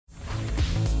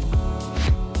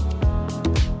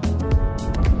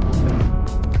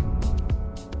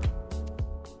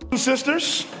and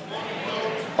sisters.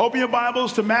 Open your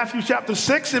Bibles to Matthew chapter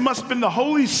 6. It must have been the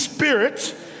Holy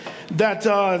Spirit that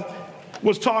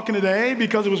was talking today,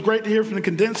 because it was great to hear from the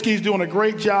Kondinskis doing a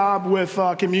great job with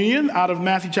communion out of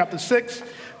Matthew chapter 6,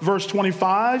 verse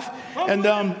 25. And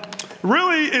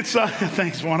really, it's,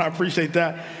 thanks, Juan, I appreciate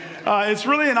that. It's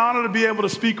really an honor to be able to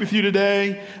speak with you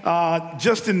today.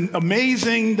 Just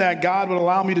amazing that God would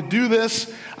allow me to do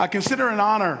this. I consider it an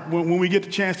honor when we get the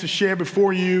chance to share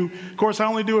before you. Of course, I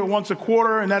only do it once a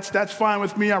quarter, and that's fine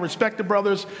with me. I respect the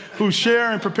brothers who share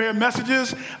and prepare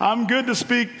messages. I'm good to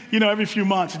speak, every few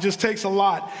months. It just takes a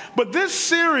lot. But this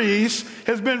series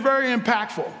has been very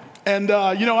impactful. And,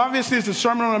 obviously, as the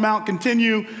Sermon on the Mount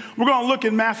continue, we're going to look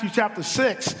at Matthew chapter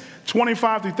 6,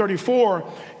 25 through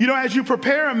 34. As you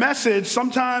prepare a message,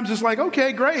 sometimes it's like,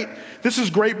 okay, great. This is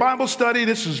great Bible study.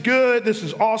 This is good. This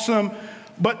is awesome.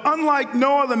 But unlike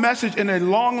no other message in a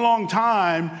long, long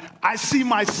time, I see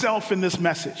myself in this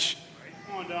message.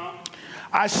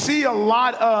 I see a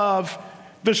lot of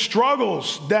the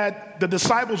struggles that the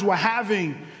disciples were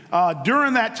having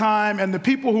during that time, and the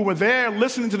people who were there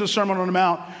listening to the Sermon on the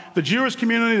Mount, the Jewish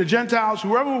community, the Gentiles,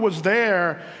 whoever was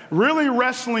there, really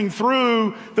wrestling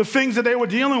through the things that they were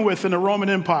dealing with in the Roman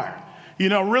Empire.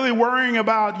 Really worrying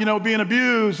about, being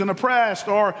abused and oppressed,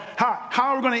 or how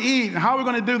are we going to eat, and how are we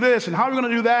going to do this, and how are we going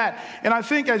to do that. And I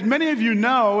think, as many of you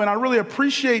know, and I really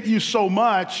appreciate you so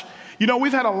much,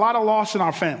 we've had a lot of loss in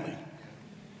our family.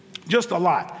 Just a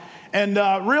lot. And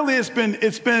really,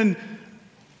 it's been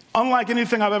unlike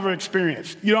anything I've ever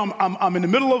experienced. I'm in the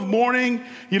middle of mourning.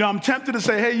 I'm tempted to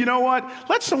say, hey, you know what?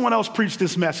 Let someone else preach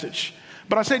this message.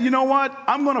 But I said, you know what?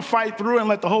 I'm going to fight through and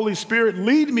let the Holy Spirit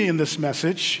lead me in this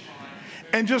message,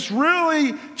 and just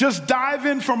really dive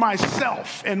in for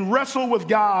myself and wrestle with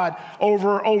God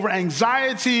over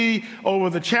anxiety, over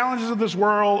the challenges of this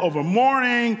world, over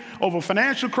mourning, over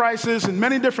financial crisis, and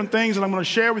many different things that I'm going to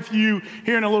share with you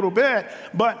here in a little bit.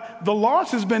 But the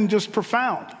loss has been just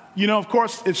profound. Of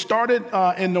course, it started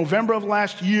in November of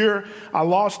last year. I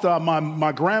lost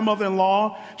my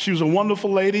grandmother-in-law. She was a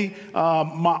wonderful lady.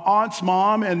 My aunt's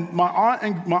mom, and my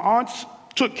aunts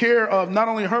took care of not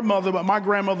only her mother, but my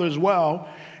grandmother as well.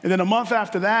 And then a month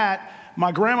after that,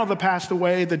 my grandmother passed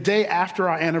away the day after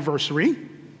our anniversary.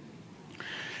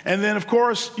 And then, of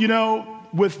course,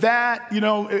 with that,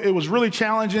 it was really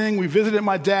challenging. We visited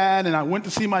my dad, and I went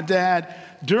to see my dad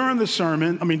during the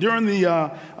sermon. During the,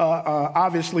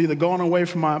 obviously, the going away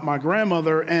from my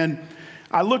grandmother. And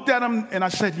I looked at him and I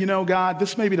said, God,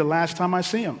 this may be the last time I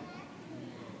see him.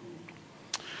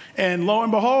 And lo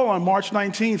and behold, on March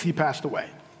 19th, he passed away.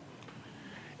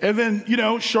 And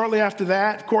then, shortly after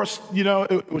that, of course,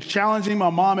 it was challenging. My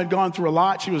mom had gone through a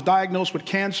lot. She was diagnosed with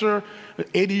cancer at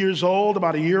 80 years old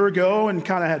about a year ago, and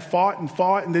kind of had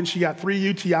fought. And then she got 3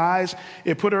 UTIs.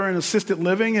 It put her in assisted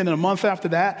living. And a month after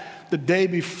that, the day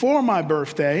before my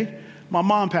birthday, my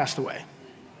mom passed away.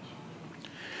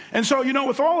 And so,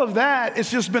 with all of that,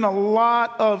 it's just been a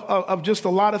lot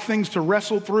of things to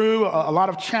wrestle through, a lot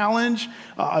of challenge,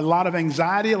 a lot of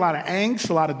anxiety, a lot of angst,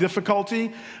 a lot of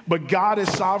difficulty. But God is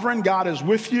sovereign. God is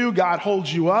with you. God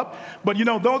holds you up. But,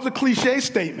 those are cliche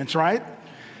statements, right?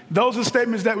 Those are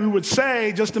statements that we would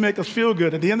say just to make us feel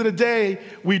good. At the end of the day,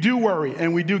 we do worry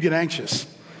and we do get anxious.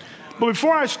 But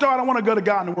before I start, I want to go to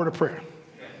God in a word of prayer.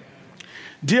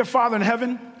 Dear Father in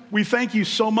heaven, we thank you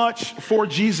so much for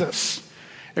Jesus.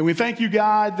 And we thank you,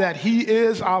 God, that he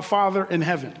is our Father in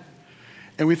heaven.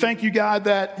 And we thank you, God,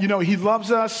 that, he loves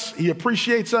us. He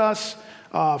appreciates us.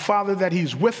 Father, that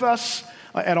he's with us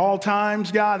at all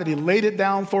times, God, that he laid it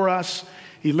down for us.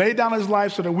 He laid down his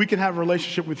life so that we can have a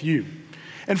relationship with you.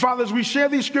 And Father, as we share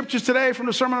these scriptures today from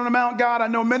the Sermon on the Mount, God, I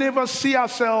know many of us see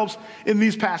ourselves in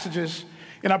these passages.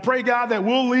 And I pray, God, that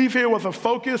we'll leave here with a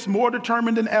focus more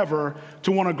determined than ever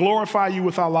to want to glorify you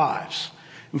with our lives.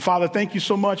 And Father, thank you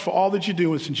so much for all that you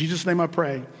do. It's in Jesus' name I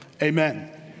pray. Amen.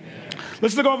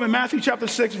 Let's look over in Matthew chapter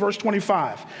 6, verse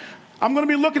 25. I'm going to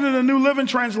be looking at the New Living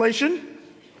Translation.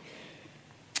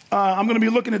 I'm going to be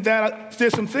looking at that.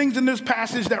 There's some things in this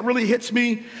passage that really hits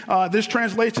me. This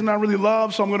translation I really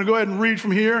love, so I'm going to go ahead and read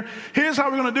from here. Here's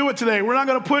how we're going to do it today. We're not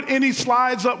going to put any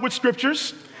slides up with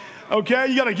scriptures. Okay,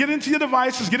 you got to get into your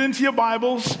devices, get into your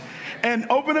Bibles, and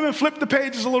open them and flip the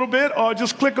pages a little bit, or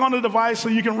just click on the device so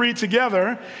you can read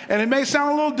together. And it may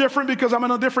sound a little different because I'm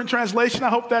in a different translation. I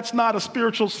hope that's not a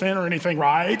spiritual sin or anything,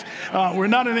 right? We're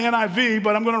not in the NIV,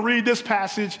 but I'm going to read this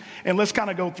passage, and let's kind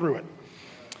of go through it.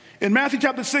 In Matthew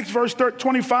chapter 6, verse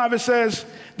 25, it says,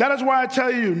 "That is why I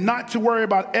tell you not to worry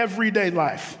about everyday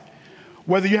life.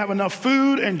 Whether you have enough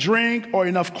food and drink or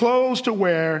enough clothes to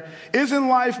wear, isn't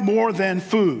life more than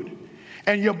food?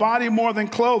 and your body more than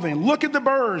clothing. Look at the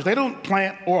birds. They don't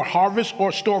plant or harvest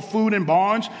or store food in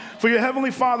barns, for your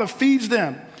heavenly Father feeds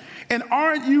them. And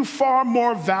aren't you far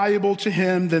more valuable to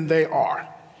him than they are?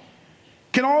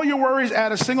 Can all your worries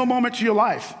add a single moment to your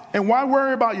life? And why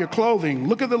worry about your clothing?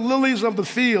 Look at the lilies of the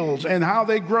fields and how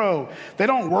they grow. They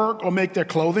don't work or make their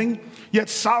clothing. Yet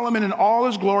Solomon in all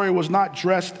his glory was not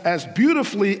dressed as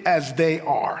beautifully as they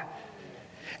are.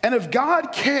 And if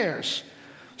God cares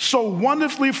so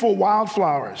wonderfully for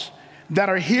wildflowers that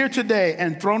are here today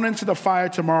and thrown into the fire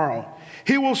tomorrow,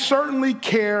 he will certainly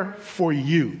care for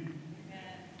you.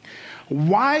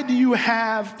 Why do you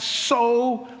have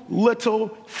so little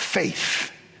faith?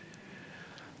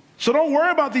 So don't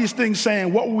worry about these things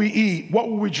saying, what will we eat? What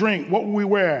will we drink? What will we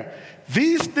wear?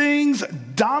 These things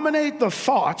dominate the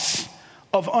thoughts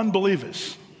of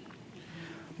unbelievers.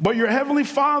 But your heavenly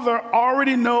Father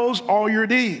already knows all your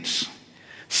needs.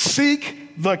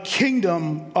 Seek the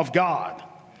kingdom of God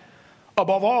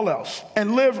above all else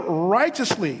and live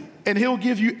righteously, and he'll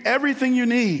give you everything you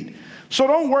need. So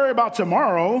don't worry about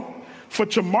tomorrow, for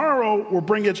tomorrow will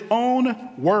bring its own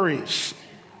worries.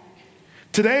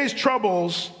 Today's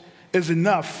troubles is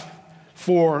enough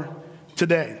for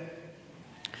today.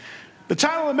 The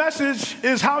title of the message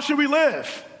is, how should we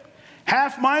live?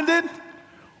 Half-minded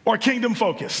or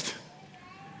kingdom-focused?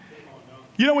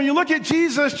 You know, when you look at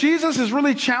Jesus, Jesus is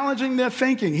really challenging their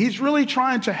thinking. He's really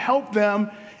trying to help them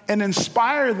and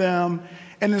inspire them,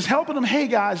 and is helping them, hey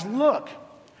guys, look,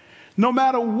 no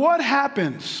matter what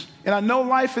happens, and I know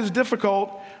life is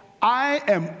difficult, I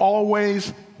am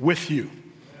always with you.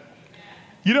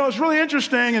 You know, it's really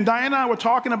interesting, and Diane and I were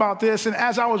talking about this, and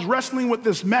as I was wrestling with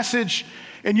this message,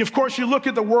 and of course you look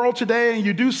at the world today and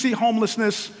you do see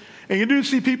homelessness, and you do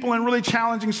see people in really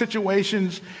challenging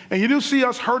situations, and you do see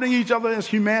us hurting each other as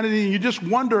humanity, and you just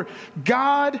wonder,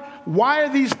 God, why are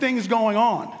these things going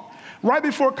on? Right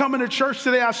before coming to church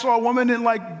today, I saw a woman in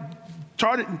like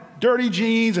dirty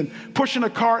jeans and pushing a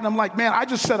cart, and I'm like, man, I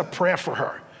just said a prayer for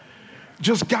her.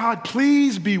 Just, God,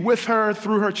 please be with her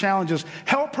through her challenges.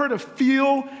 Help her to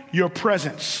feel your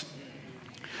presence.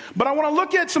 But I want to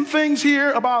look at some things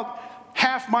here about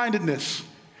half-mindedness.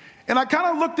 And I kind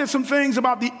of looked at some things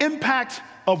about the impact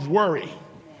of worry.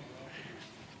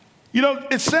 You know,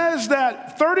 it says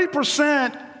that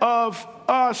 30% of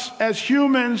us as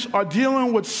humans are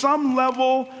dealing with some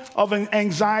level of an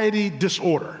anxiety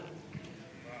disorder.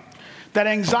 That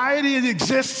anxiety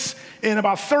exists in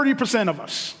about 30% of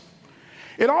us.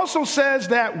 It also says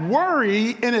that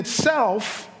worry in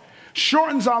itself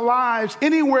shortens our lives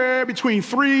anywhere between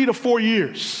 3 to 4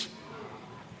 years.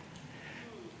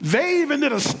 They even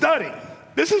did a study.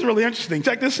 This is really interesting.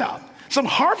 Check this out. Some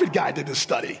Harvard guy did this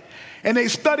study, and they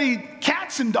studied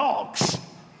cats and dogs.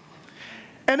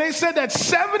 And they said that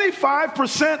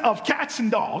 75% of cats and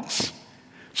dogs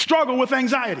struggle with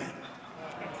anxiety.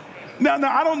 Now,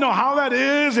 I don't know how that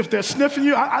is, if they're sniffing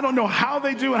you. I don't know how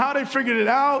they do and how they figured it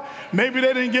out. Maybe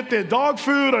they didn't get their dog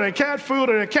food or their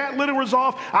cat litter was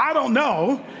off. I don't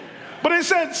know. But it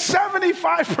said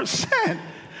 75%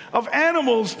 of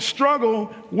animals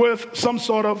struggle with some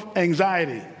sort of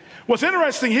anxiety. What's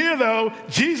interesting here, though,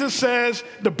 Jesus says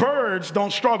the birds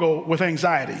don't struggle with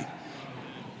anxiety.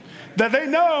 That they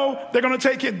know they're going to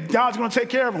take it, God's going to take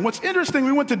care of them. What's interesting,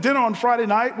 we went to dinner on Friday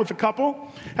night with a couple,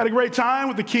 had a great time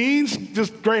with the Keens,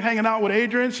 just great hanging out with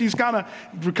Adrian. She's kind of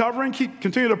recovering,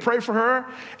 continue to pray for her.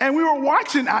 And we were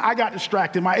watching, I got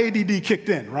distracted, my ADD kicked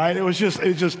in, right? I just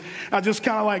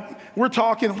kind of like, we're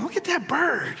talking, look at that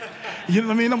bird. You know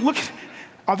what I mean? I'm looking,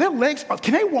 are their legs,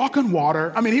 can they walk on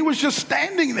water? I mean, he was just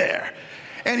standing there.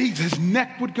 And his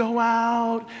neck would go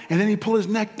out, and then he'd pull his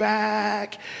neck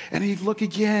back, and he'd look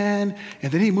again,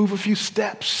 and then he'd move a few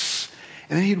steps,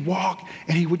 and then he'd walk,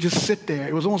 and he would just sit there.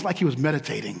 It was almost like he was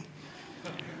meditating,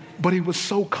 but he was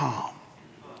so calm.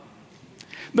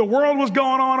 The world was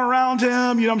going on around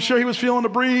him. You know, I'm sure he was feeling the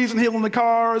breeze and healing the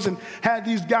cars, and had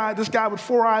this guy with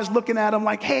 4 eyes looking at him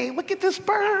like, hey, look at this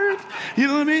bird. You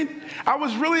know what I mean? I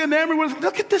was really enamored with,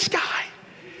 look at this guy.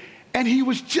 And he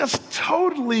was just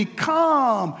totally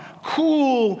calm,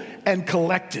 cool, and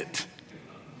collected.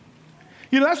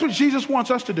 You know, that's what Jesus wants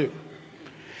us to do.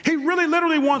 He really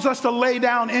literally wants us to lay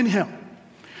down in him.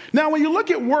 Now, when you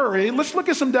look at worry, let's look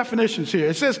at some definitions here.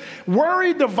 It says,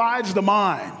 worry divides the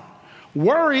mind.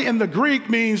 Worry in the Greek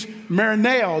means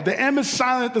marineo. The M is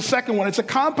silent, the second one. It's a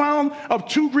compound of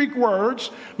 2 Greek words,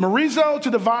 marizo,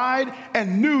 to divide,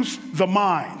 and nous, the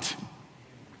mind.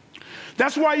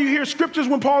 That's why you hear scriptures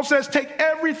when Paul says, take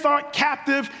every thought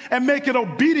captive and make it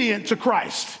obedient to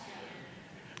Christ.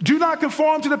 Do not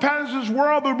conform to the patterns of this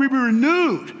world, but be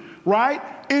renewed, right,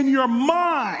 in your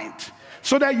mind.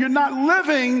 so that you're not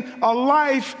living a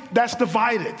life that's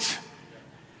divided.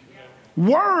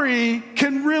 Worry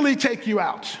can really take you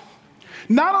out.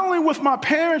 Not only with my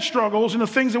parents' struggles and the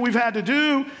things that we've had to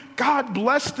do, God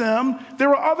bless them,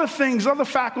 there are other things, other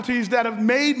faculties that have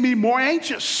made me more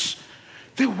anxious.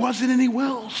 There wasn't any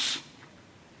wills.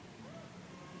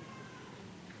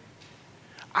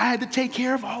 I had to take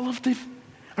care of all of the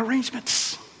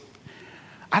arrangements.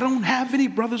 I don't have any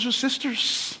brothers or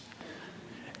sisters.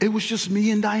 It was just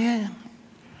me and Diane.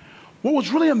 What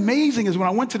was really amazing is when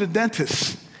I went to the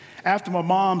dentist after my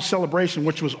mom's celebration,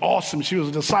 which was awesome. She was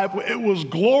a disciple. It was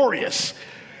glorious.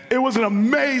 It was an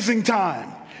amazing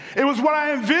time. It was what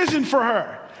I envisioned for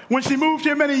her. When she moved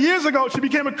here many years ago, she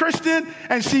became a Christian,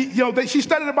 and she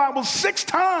studied the Bible 6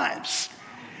 times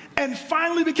and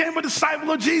finally became a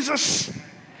disciple of Jesus.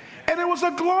 And it was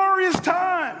a glorious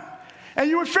time. And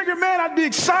you would figure, man, I'd be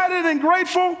excited and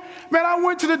grateful. Man, I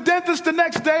went to the dentist the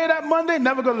next day, that Monday.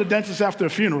 Never go to the dentist after a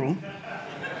funeral.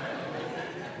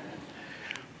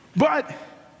 But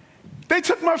they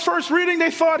took my first reading. They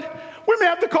thought, we may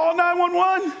have to call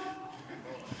 911.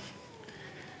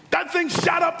 That thing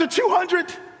shot up to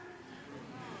 200.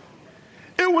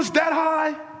 It was that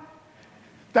high.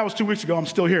 That was 2 weeks ago. I'm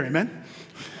still here, amen?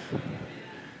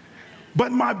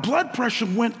 But my blood pressure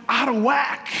went out of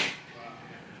whack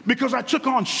because I took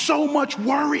on so much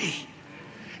worry.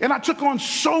 And I took on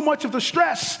so much of the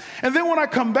stress. And then when I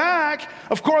come back,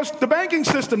 of course, the banking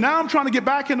system, now I'm trying to get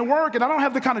back into work, and I don't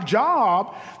have the kind of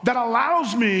job that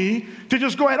allows me to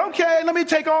just go ahead, okay, let me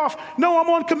take off. No, I'm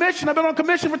on commission. I've been on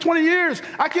commission for 20 years.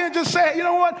 I can't just say, you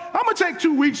know what, I'm going to take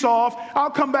 2 weeks off.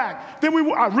 I'll come back. Then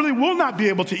I really will not be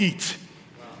able to eat.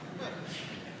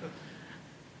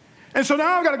 And so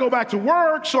now I've got to go back to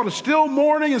work, sort of still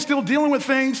mourning and still dealing with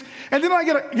things. And then I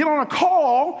get on a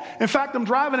call. In fact, I'm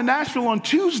driving to Nashville on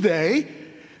Tuesday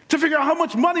to figure out how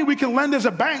much money we can lend as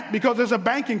a bank because there's a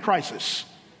banking crisis.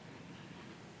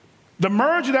 The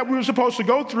merger that we were supposed to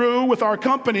go through with our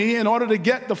company in order to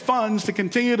get the funds to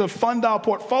continue to fund our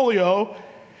portfolio,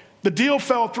 the deal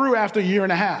fell through after a year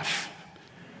and a half.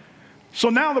 So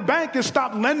now the bank has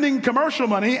stopped lending commercial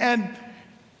money, and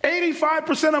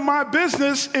 85% of my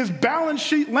business is balance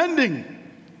sheet lending.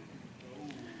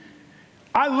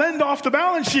 I lend off the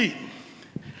balance sheet.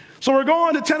 So we're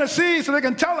going to Tennessee so they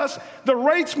can tell us the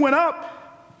rates went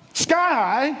up sky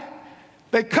high.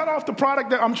 They cut off the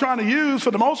product that I'm trying to use for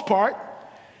the most part.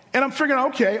 And I'm figuring,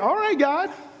 okay, all right,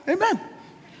 God, amen.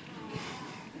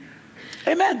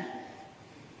 Amen.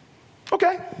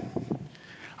 Okay,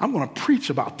 I'm going to preach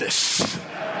about this.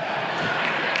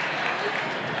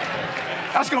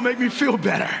 That's going to make me feel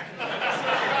better.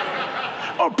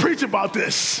 I'll preach about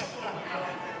this.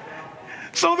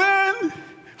 So then,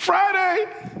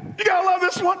 Friday, you got to love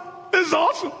this one. This is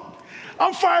awesome.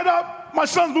 I'm fired up. My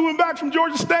son's moving back from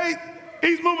Georgia State.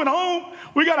 He's moving home.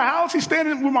 We got a house. He's staying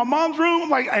in my mom's room. I'm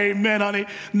like, amen, honey.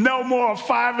 No more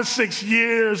 5 or 6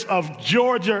 years of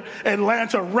Georgia,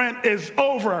 Atlanta rent is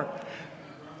over.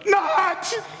 Not.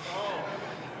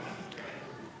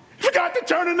 Forgot to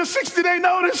turn in the 60-day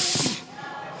notice.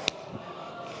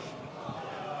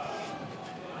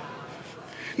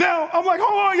 Now, I'm like,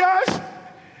 hold on, guys.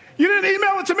 You didn't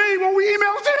email it to me. Well, we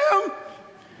emailed it to him.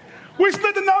 We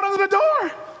slid the note under the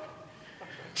door.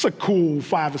 It's a cool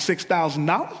 $5,000 or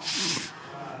 $6,000.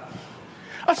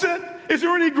 I said, is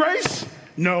there any grace?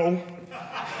 No.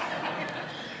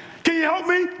 Can you help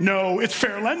me? No, it's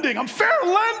fair lending. I'm fair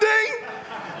lending?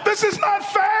 This is not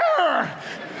fair.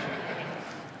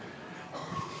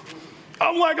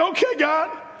 I'm like, okay,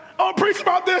 God, I'll preach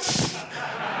about this.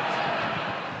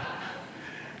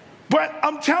 But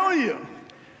I'm telling you,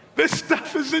 this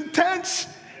stuff is intense.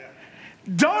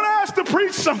 Don't ask to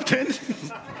preach something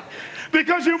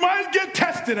because you might get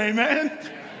tested, amen?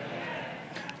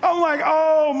 I'm like,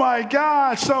 oh my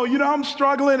God. So, I'm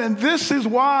struggling, and this is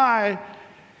why.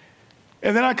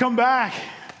 And then I come back,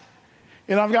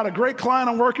 and I've got a great client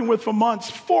I'm working with for months,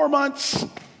 4 months.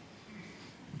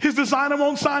 His designer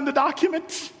won't sign the document.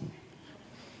 $1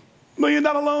 million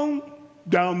loan,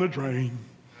 down the drain.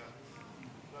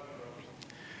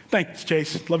 Thanks,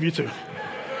 Chase. Love you too.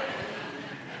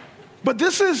 But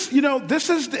this is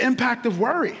the impact of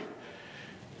worry.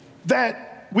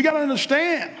 That we got to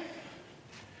understand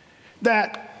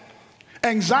that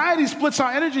anxiety splits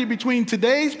our energy between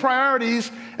today's priorities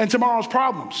and tomorrow's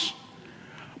problems.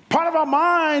 Part of our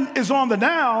mind is on the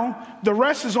now, the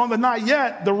rest is on the not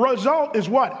yet. The result is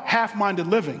what? Half-minded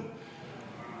living.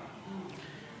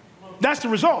 That's the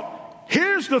result.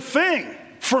 Here's the thing.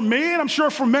 For me, and I'm sure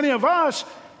for many of us,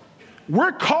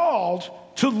 we're called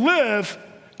to live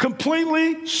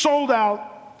completely sold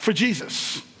out for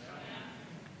Jesus.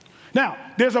 Now,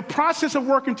 there's a process of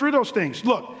working through those things.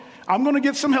 Look, I'm going to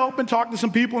get some help and talk to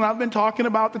some people, and I've been talking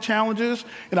about the challenges,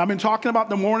 and I've been talking about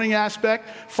the mourning aspect.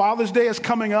 Father's Day is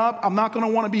coming up. I'm not going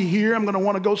to want to be here. I'm going to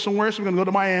want to go somewhere, so we're going to go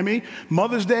to Miami.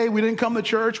 Mother's Day, we didn't come to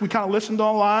church. We kind of listened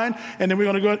online, and then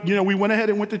we're going to go, we went ahead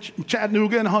and went to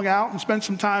Chattanooga and hung out and spent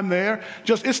some time there.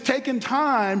 It's taken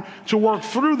time to work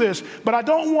through this, but I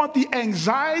don't want the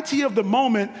anxiety of the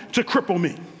moment to cripple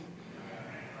me.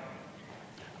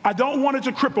 I don't want it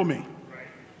to cripple me.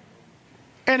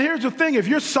 And here's the thing, if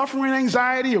you're suffering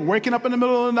anxiety or waking up in the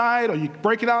middle of the night or you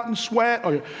break it out in sweat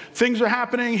or things are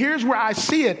happening, here's where I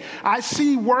see it. I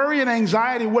see worry and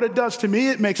anxiety, what it does to me.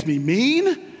 It makes me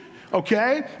mean,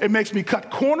 okay? It makes me cut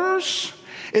corners.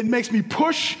 It makes me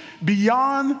push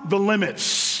beyond the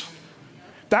limits.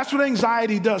 That's what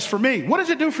anxiety does for me. What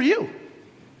does it do for you?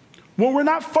 When we're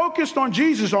not focused on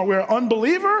Jesus, or we're an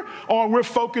unbeliever, or we're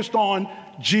focused on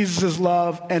Jesus'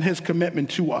 love and his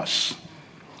commitment to us.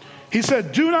 He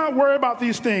said, do not worry about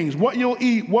these things, what you'll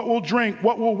eat, what we'll drink,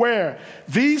 what we'll wear.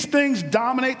 These things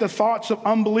dominate the thoughts of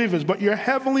unbelievers, but your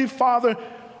heavenly Father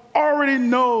already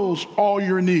knows all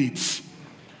your needs.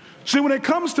 See, when it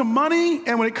comes to money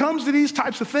and when it comes to these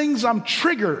types of things, I'm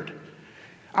triggered.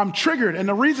 And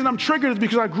the reason I'm triggered is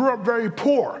because I grew up very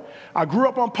poor. I grew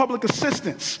up on public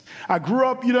assistance. I grew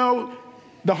up,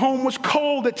 the home was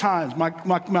cold at times.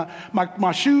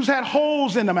 My shoes had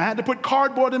holes in them. I had to put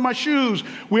cardboard in my shoes.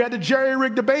 We had to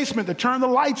jerry-rig the basement to turn the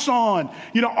lights on.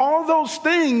 All those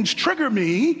things trigger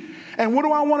me. And what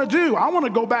do I want to do? I want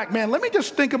to go back, man, let me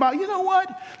just think about,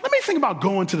 let me think about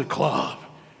going to the club.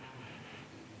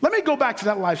 Let me go back to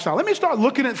that lifestyle. Let me start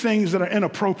looking at things that are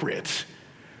inappropriate.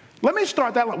 Let me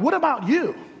start that. What about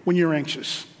you when you're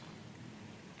anxious?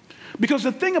 Because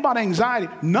the thing about anxiety,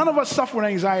 none of us suffer with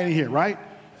anxiety here, right?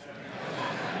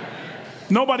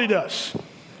 Nobody does.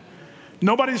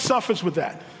 Nobody suffers with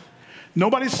that.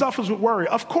 Nobody suffers with worry.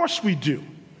 Of course we do.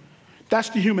 That's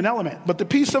the human element. But the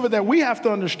piece of it that we have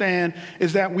to understand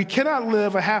is that we cannot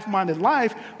live a half-minded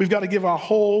life. We've got to give our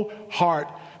whole heart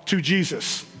to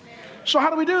Jesus. So how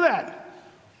do we do that?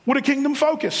 With a kingdom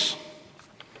focus.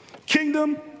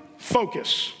 Kingdom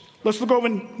focus. Let's look over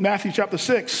in Matthew chapter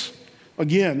 6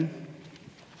 again,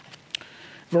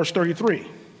 verse 33.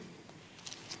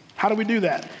 How do we do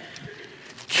that?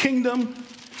 Kingdom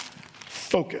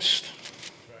focused.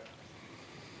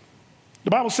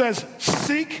 The Bible says,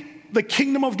 seek the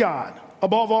kingdom of God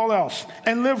above all else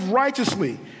and live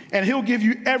righteously, and he'll give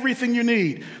you everything you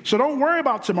need. So don't worry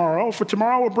about tomorrow, for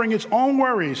tomorrow will bring its own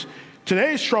worries.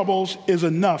 Today's troubles is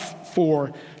enough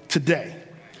for today.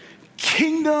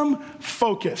 Kingdom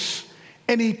focus,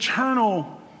 an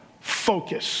eternal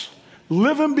focus,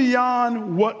 living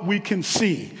beyond what we can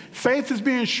see. Faith is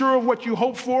being sure of what you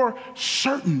hope for,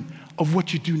 certain of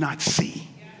what you do not see.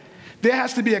 There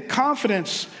has to be a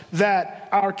confidence that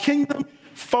our kingdom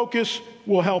focus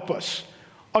will help us.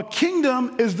 A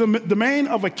kingdom is the domain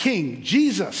of a king.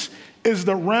 Jesus is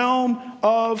the realm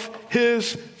of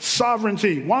his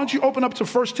sovereignty. Why don't you open up to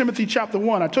 1 Timothy chapter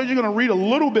 1? I told you you're going to read a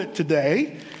little bit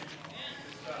today.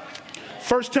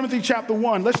 1 Timothy chapter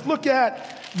 1. Let's look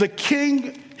at the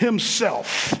king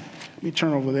himself. Let me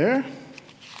turn over there.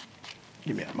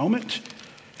 Give me a moment.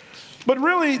 But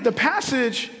really, the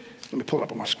passage, let me pull it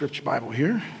up on my scripture Bible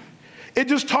here. It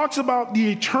just talks about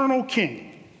the eternal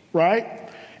king, right?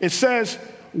 It says,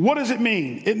 what does it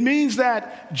mean? It means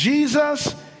that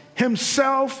Jesus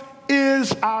himself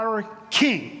is our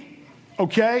king,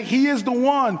 okay? He is the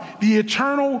one, the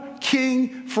eternal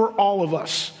king for all of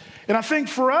us. And I think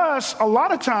for us, a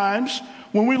lot of times,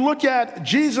 when we look at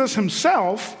Jesus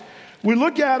himself, we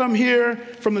look at him here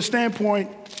from the standpoint,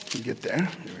 let me get there,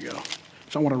 here we go.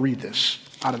 So I want to read this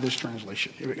out of this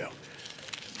translation. Here we go.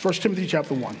 1 Timothy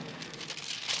chapter 1.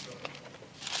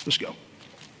 Let's go.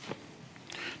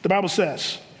 The Bible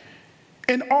says,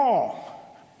 in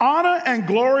all, honor and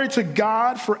glory to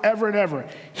God forever and ever.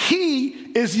 He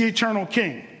is the eternal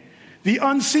king, the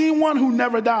unseen one who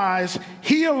never dies.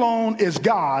 He alone is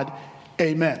God.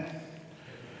 Amen.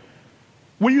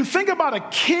 When you think about a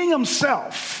king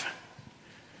himself,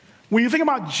 when you think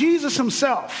about Jesus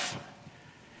himself,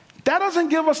 that doesn't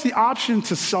give us the option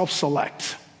to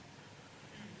self-select.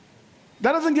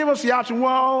 That doesn't give us the option,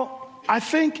 well, I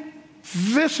think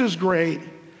this is great,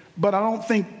 but I don't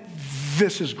think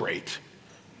this is great.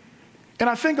 And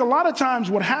I think a lot of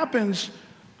times what happens,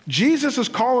 Jesus is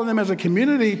calling them as a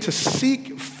community to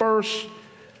seek first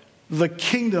the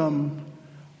kingdom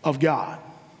of God.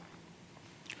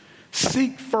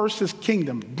 Seek first his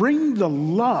kingdom. Bring the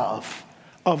love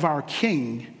of our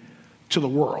king to the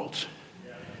world.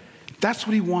 That's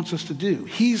what he wants us to do.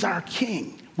 He's our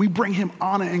king. We bring him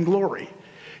honor and glory.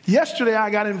 Yesterday, I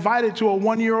got invited to a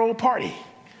 1-year-old party.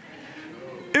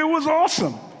 It was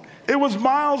awesome. It was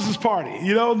Miles's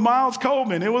party, Miles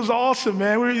Coleman. It was awesome,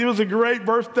 man. It was a great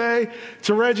birthday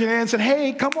to Reggie and Ann. Said,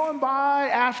 hey, come on by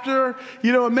after,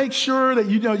 and make sure that,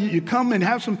 you come and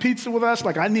have some pizza with us.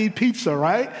 Like, I need pizza,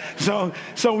 right? So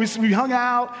we hung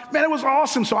out. Man, it was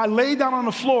awesome. So I laid down on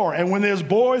the floor. And when there's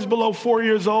boys below 4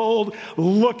 years old,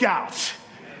 look out.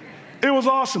 It was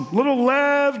awesome. Little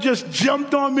Lev just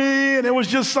jumped on me, and it was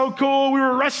just so cool. We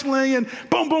were wrestling, and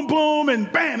boom, boom, boom,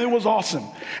 and bam, it was awesome.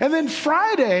 And then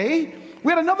Friday,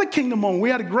 we had another kingdom moment.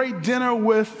 We had a great dinner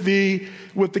with the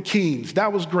Keens.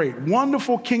 That was great.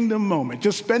 Wonderful kingdom moment.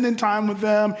 Just spending time with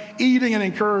them, eating and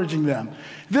encouraging them.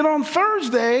 Then on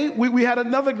Thursday, we had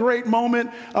another great moment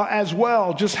as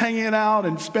well, just hanging out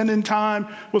and spending time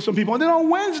with some people. And then on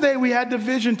Wednesday, we had the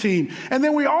vision team. And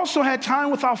then we also had time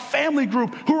with our family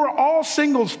group, who are all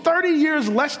singles, 30 years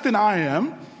less than I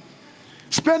am,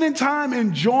 spending time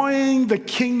enjoying the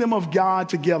kingdom of God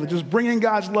together, just bringing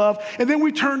God's love. And then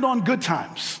we turned on Good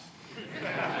Times.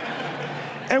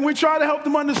 And we try to help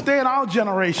them understand our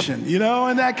generation,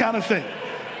 and that kind of thing.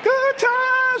 Good Times.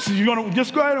 You're going to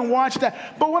just go ahead and watch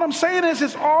that. But what I'm saying is,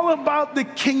 it's all about the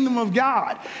kingdom of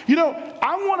God.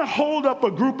 I want to hold up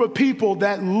a group of people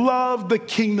that love the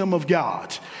kingdom of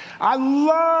God. I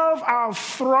love our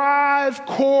Thrive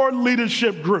core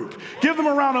leadership group. Give them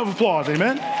a round of applause,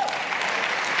 amen?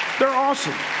 They're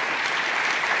awesome.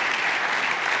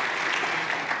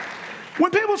 When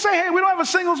people say, hey, we don't have a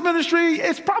singles ministry,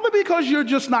 it's probably because you're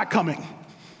just not coming.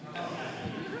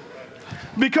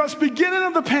 Because beginning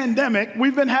of the pandemic,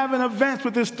 we've been having events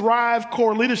with this Thrive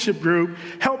core leadership group,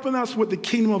 helping us with the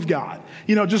kingdom of God.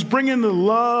 Just bringing the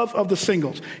love of the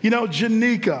singles.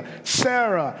 Janika,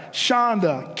 Sarah,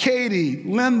 Shonda, Katie,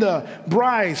 Linda,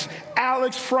 Bryce,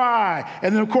 Alex Fry,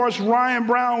 and then of course Ryan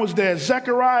Brown was there,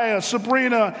 Zechariah,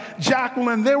 Sabrina,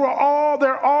 Jacqueline. They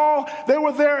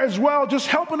were there as well, just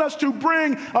helping us to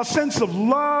bring a sense of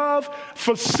love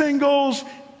for singles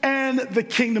and the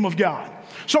kingdom of God.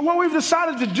 So what we've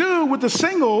decided to do with the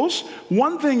singles,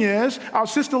 one thing is, our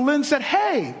sister Lynn said,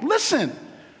 hey, listen,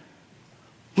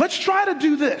 let's try to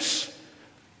do this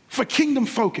for kingdom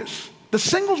focus. The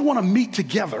singles want to meet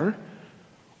together.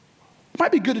 It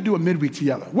might be good to do a midweek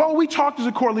together. Well, we talked as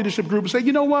a core leadership group and said,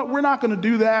 you know what, we're not going to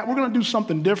do that. We're going to do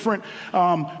something different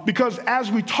because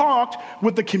as we talked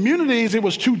with the communities, it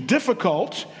was too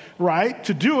difficult, right,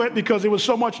 to do it because it was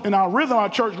so much in our rhythm, our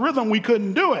church rhythm, we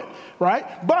couldn't do it,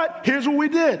 right? But here's what we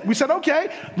did. We said,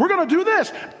 okay, we're going to do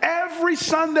this. Every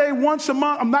Sunday, once a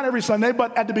month, not every Sunday,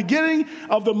 but at the beginning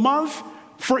of the month,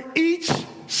 for each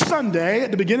Sunday,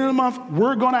 at the beginning of the month,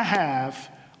 we're going to have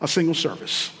a single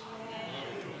service.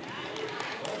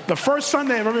 The first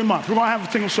Sunday of every month, we're going to have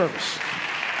a single service.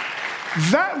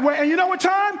 That way, and you know what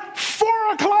time?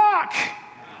 4 o'clock.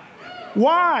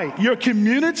 Why? Your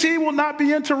community will not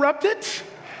be interrupted.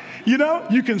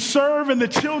 You can serve in the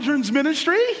children's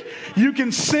ministry. You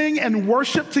can sing and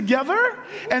worship together.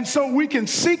 And so we can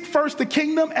seek first the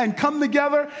kingdom and come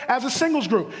together as a singles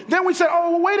group. Then we said,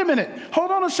 oh, well, wait a minute.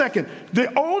 Hold on a second.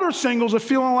 The older singles are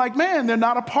feeling like, man, they're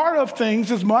not a part of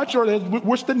things as much, or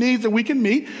what's the needs that we can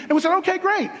meet. And we said, okay,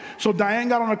 great. So Diane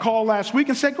got on a call last week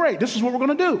and said, great, this is what we're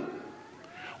going to do.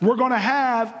 We're going to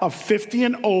have a 50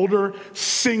 and older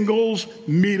singles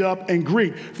meetup and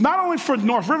greet. Not only for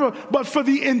North River, but for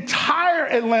the entire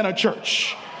Atlanta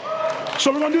church.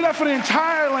 So we're going to do that for the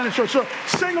entire Atlanta church. So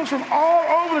singles from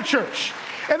all over the church.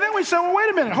 And then we said, well,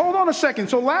 wait a minute, hold on a second.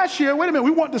 So last year,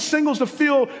 we want the singles to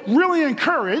feel really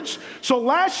encouraged. So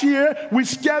last year, we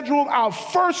scheduled our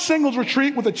first singles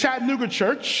retreat with the Chattanooga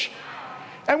church.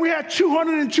 And we had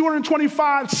 200 and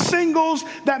 225 singles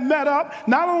that met up,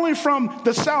 not only from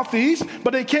the Southeast,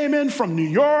 but they came in from New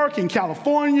York and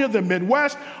California, the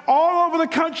Midwest, all over the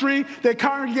country. They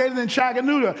congregated in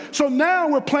Chattanooga. So now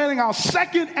we're planning our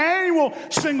second annual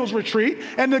singles retreat.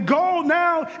 And the goal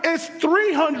now is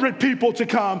 300 people to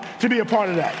come to be a part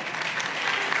of that.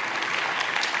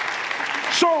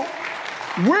 So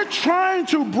we're trying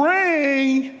to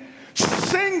bring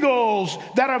singles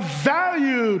that are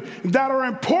valued, that are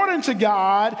important to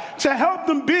God, to help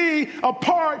them be a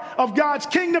part of God's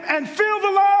kingdom and feel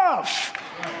the love.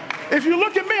 If you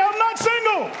look at me, I'm not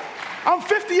single. I'm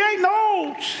 58 and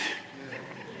old.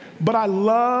 But I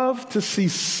love to see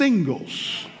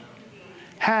singles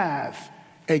have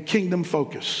a kingdom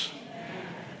focus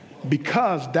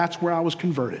because that's where I was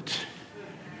converted.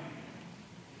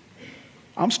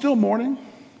 I'm still mourning.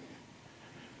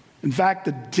 In fact,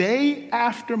 the day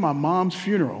after my mom's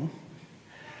funeral,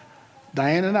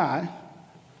 Diane and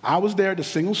I was there at the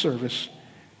single service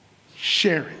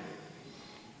sharing.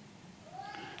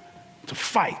 to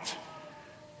fight,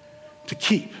 to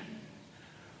keep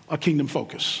a kingdom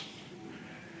focus.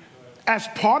 As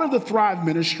part of the Thrive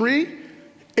ministry,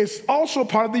 it's also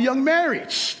part of the young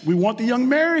marrieds. We want the young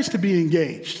marrieds to be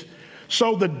engaged.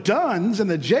 So the Dunns and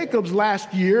the Jacobs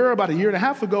last year, about a year and a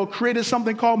half ago, created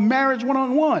something called Marriage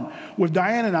One-on-One with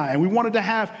Diane and I. And we wanted to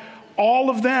have all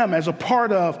of them as a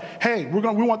part of, hey, we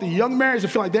want the young marrieds to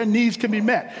feel like their needs can be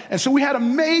met. And so we had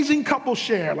amazing couples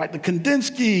share, like the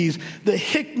Kandinskys, the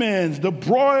Hickmans, the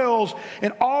Broyles,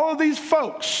 and all of these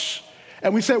folks.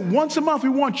 And we said, once a month, we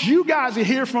want you guys to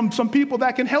hear from some people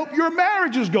that can help your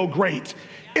marriages go great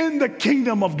in the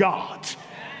kingdom of God.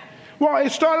 Well,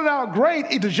 it started out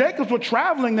great. The Jacobs were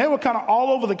traveling. They were kind of all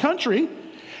over the country,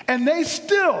 and they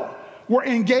still were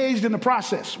engaged in the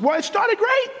process. Well, it started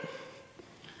great,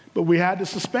 but we had to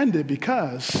suspend it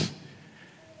because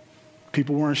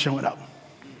people weren't showing up.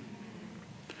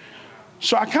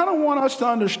 So I kind of want us to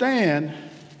understand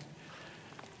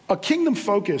a kingdom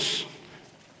focus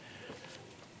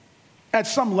at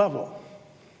some level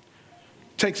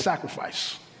takes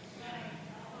sacrifice.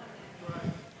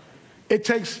 It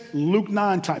takes Luke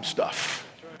 9 type stuff.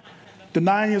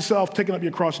 Denying yourself, taking up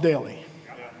your cross daily.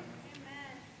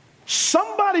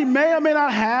 Somebody may or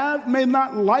may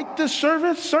not like this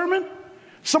sermon.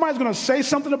 Somebody's going to say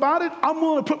something about it. I'm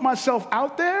willing to put myself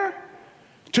out there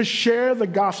to share the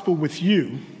gospel with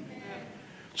you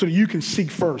so that you can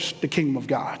seek first the kingdom of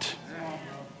God.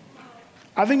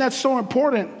 I think that's so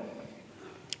important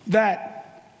that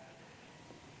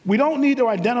we don't need to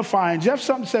identify, and Jeff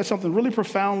Sutton said something really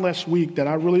profound last week that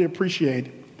I really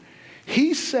appreciate.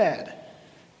 He said,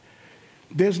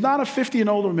 there's not a 50 and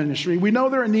older ministry. We know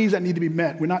there are needs that need to be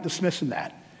met. We're not dismissing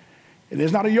that. And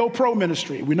there's not a Yo Pro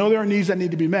ministry. We know there are needs that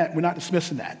need to be met. We're not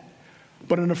dismissing that.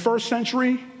 But in the first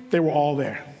century, they were all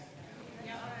there.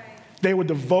 They were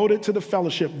devoted to the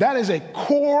fellowship. That is a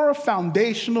core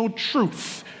foundational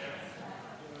truth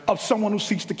of someone who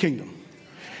seeks the kingdom.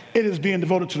 It is being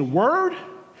devoted to the word,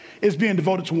 it's being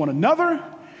devoted to one another,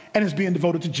 and it's being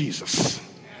devoted to Jesus.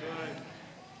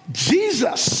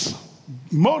 Jesus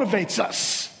motivates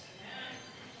us.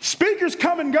 Speakers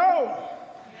come and go.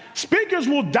 Speakers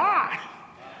will die.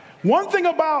 One thing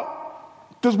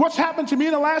about what's happened to me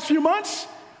in the last few months,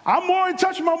 I'm more in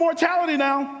touch with my mortality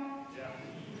now.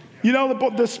 You know,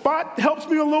 the spot helps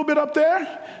me a little bit up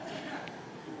there,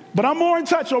 but I'm more in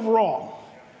touch overall.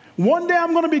 One day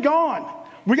I'm going to be gone.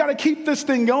 We got to keep this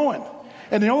thing going.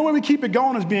 And the only way we keep it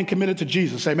going is being committed to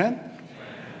Jesus. Amen?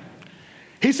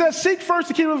 He says, seek first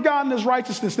the kingdom of God and his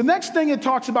righteousness. The next thing it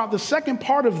talks about, the second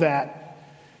part of that,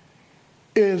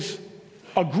 is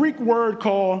a Greek word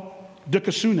called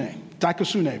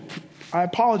dikasune. I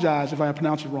apologize if I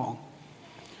pronounce it wrong.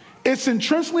 It's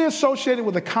intrinsically associated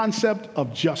with the concept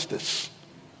of justice.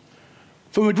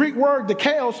 From the Greek word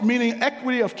dikaios, meaning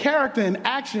equity of character and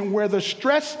action, where the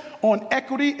stress on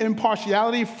equity,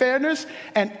 impartiality, fairness,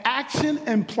 and action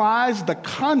implies the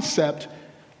concept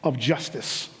of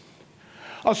justice.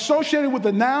 Associated with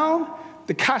the noun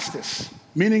dikastis,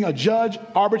 meaning a judge,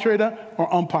 arbitrator,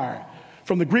 or umpire.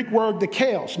 From the Greek word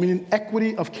dikaios, meaning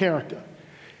equity of character.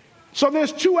 So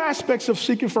there's two aspects of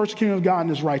seeking first the kingdom of God and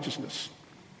his righteousness.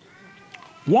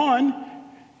 One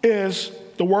is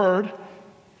the word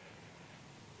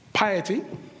piety,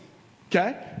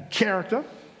 okay, character,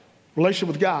 relationship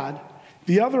with God.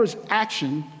 The other is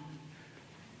action,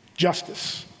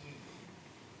 justice.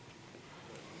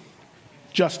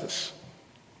 Justice.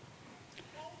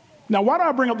 Now, why do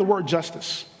I bring up the word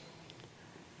justice?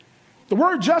 The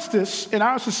word justice in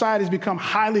our society has become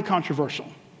highly controversial.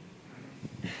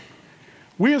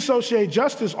 We associate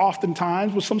justice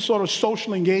oftentimes with some sort of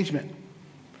social engagement.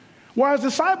 Well, as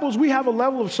disciples, we have a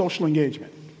level of social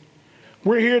engagement.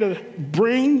 We're here to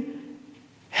bring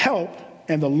help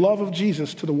and the love of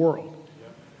Jesus to the world.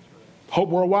 Hope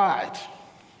Worldwide,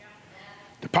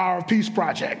 the Power of Peace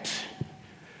Project.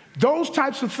 Those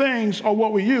types of things are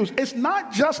what we use. It's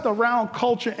not just around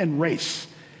culture and race.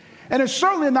 And it's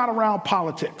certainly not around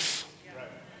politics.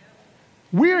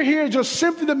 We're here just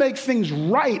simply to make things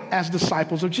right as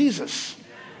disciples of Jesus.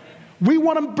 We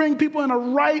want to bring people in a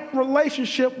right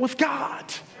relationship with God.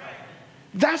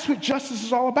 That's what justice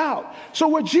is all about. So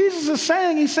what Jesus is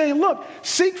saying, he's saying, look,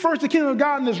 seek first the kingdom of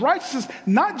God and his righteousness,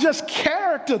 not just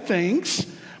character things,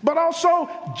 but also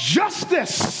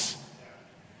justice.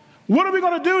 What are we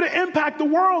going to do to impact the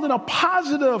world in a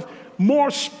positive,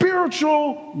 more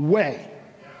spiritual way?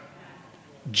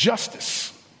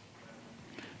 Justice.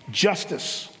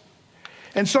 Justice.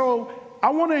 And so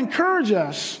I want to encourage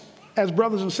us as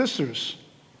brothers and sisters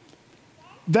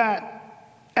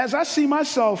that as I see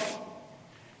myself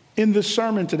in this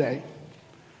sermon today,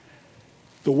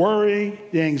 the worry,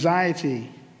 the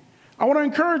anxiety, I want to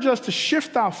encourage us to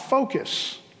shift our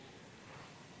focus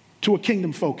to a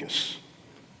kingdom focus.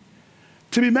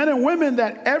 To be men and women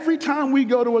that every time we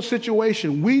go to a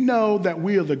situation, we know that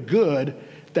we are the good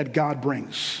that God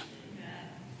brings.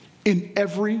 In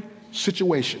every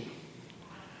situation,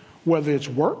 whether it's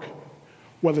work,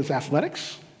 whether it's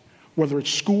athletics, whether it's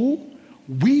school,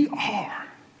 we are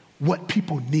what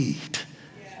people need.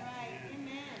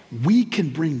 We can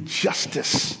bring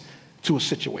justice to a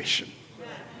situation.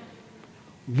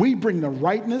 We bring the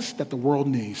rightness that the world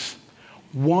needs,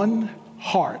 one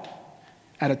heart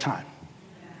at a time.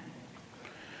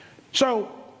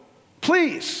 So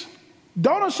please,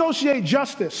 don't associate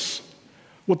justice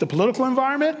with the political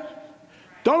environment.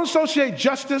 Don't associate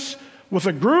justice with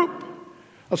a group.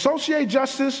 Associate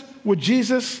justice with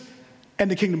Jesus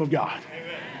and the kingdom of God.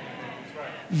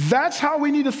 That's how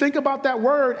we need to think about that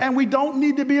word, and we don't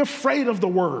need to be afraid of the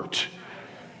word.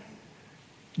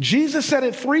 Jesus said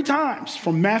it 3 times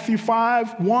from Matthew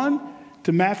 5:1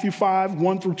 to Matthew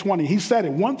 5:1 through 20. He said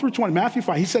it 1 through 20. Matthew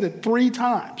 5, he said it 3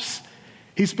 times.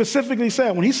 He specifically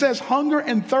said, when he says hunger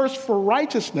and thirst for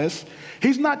righteousness,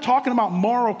 he's not talking about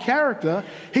moral character.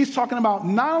 He's talking about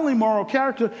not only moral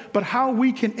character, but how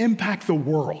we can impact the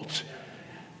world.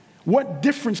 What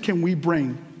difference can we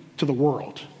bring to the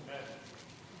world?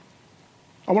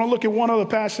 I want to look at one other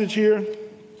passage here.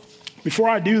 Before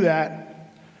I do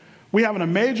that, we have an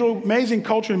amazing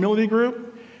culture and humility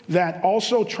group that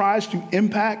also tries to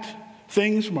impact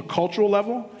things from a cultural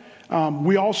level.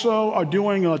 We also are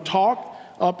doing a talk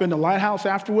up in the Lighthouse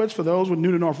afterwards for those with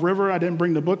New to North River. I didn't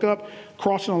bring the book up.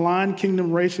 Crossing the Line,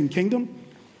 Kingdom, Race, and Kingdom.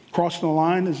 Crossing the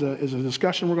Line is a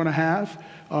discussion we're going to have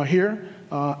here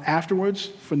afterwards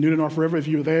for New to North River. If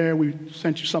you're there, we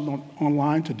sent you something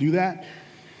online to do that.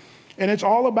 And it's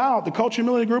all about, the Culture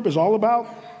Humility Group is all about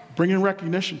bringing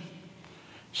recognition.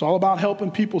 It's all about helping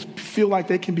people feel like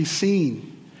they can be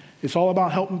seen. It's all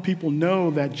about helping people know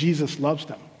that Jesus loves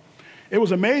them. It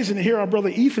was amazing to hear our brother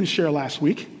Ethan share last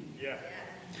week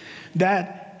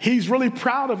that he's really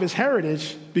proud of his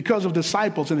heritage because of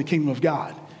disciples in the kingdom of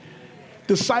God.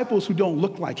 Disciples who don't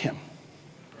look like him,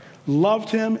 loved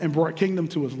him and brought kingdom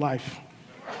to his life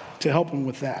to help him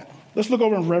with that. Let's look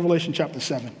over in Revelation chapter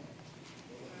 7.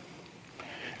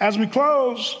 As we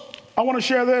close, I want to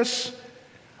share this.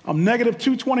 I'm negative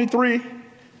 223.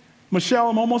 Michelle,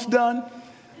 I'm almost done.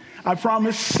 I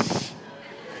promise.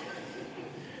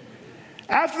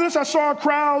 After this, I saw a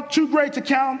crowd too great to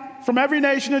count from every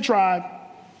nation and tribe,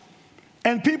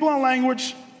 and people and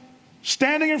language,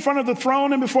 standing in front of the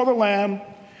throne and before the Lamb.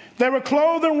 They were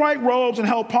clothed in white robes and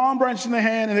held palm branches in their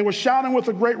hand, and they were shouting with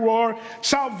a great roar,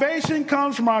 "Salvation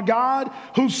comes from our God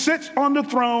who sits on the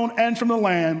throne and from the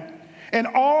Lamb." And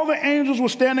all the angels were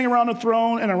standing around the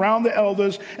throne and around the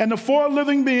elders and the 4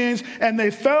 living beings, and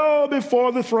they fell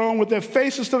before the throne with their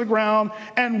faces to the ground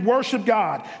and worshiped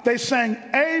God. They sang,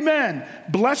 "Amen.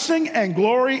 Blessing and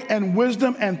glory and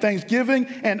wisdom and thanksgiving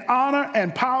and honor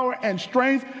and power and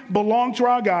strength belong to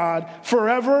our God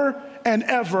forever and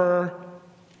ever.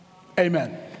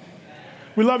 Amen."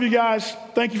 We love you guys.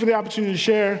 Thank you for the opportunity to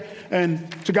share, and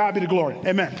to God be the glory.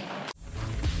 Amen.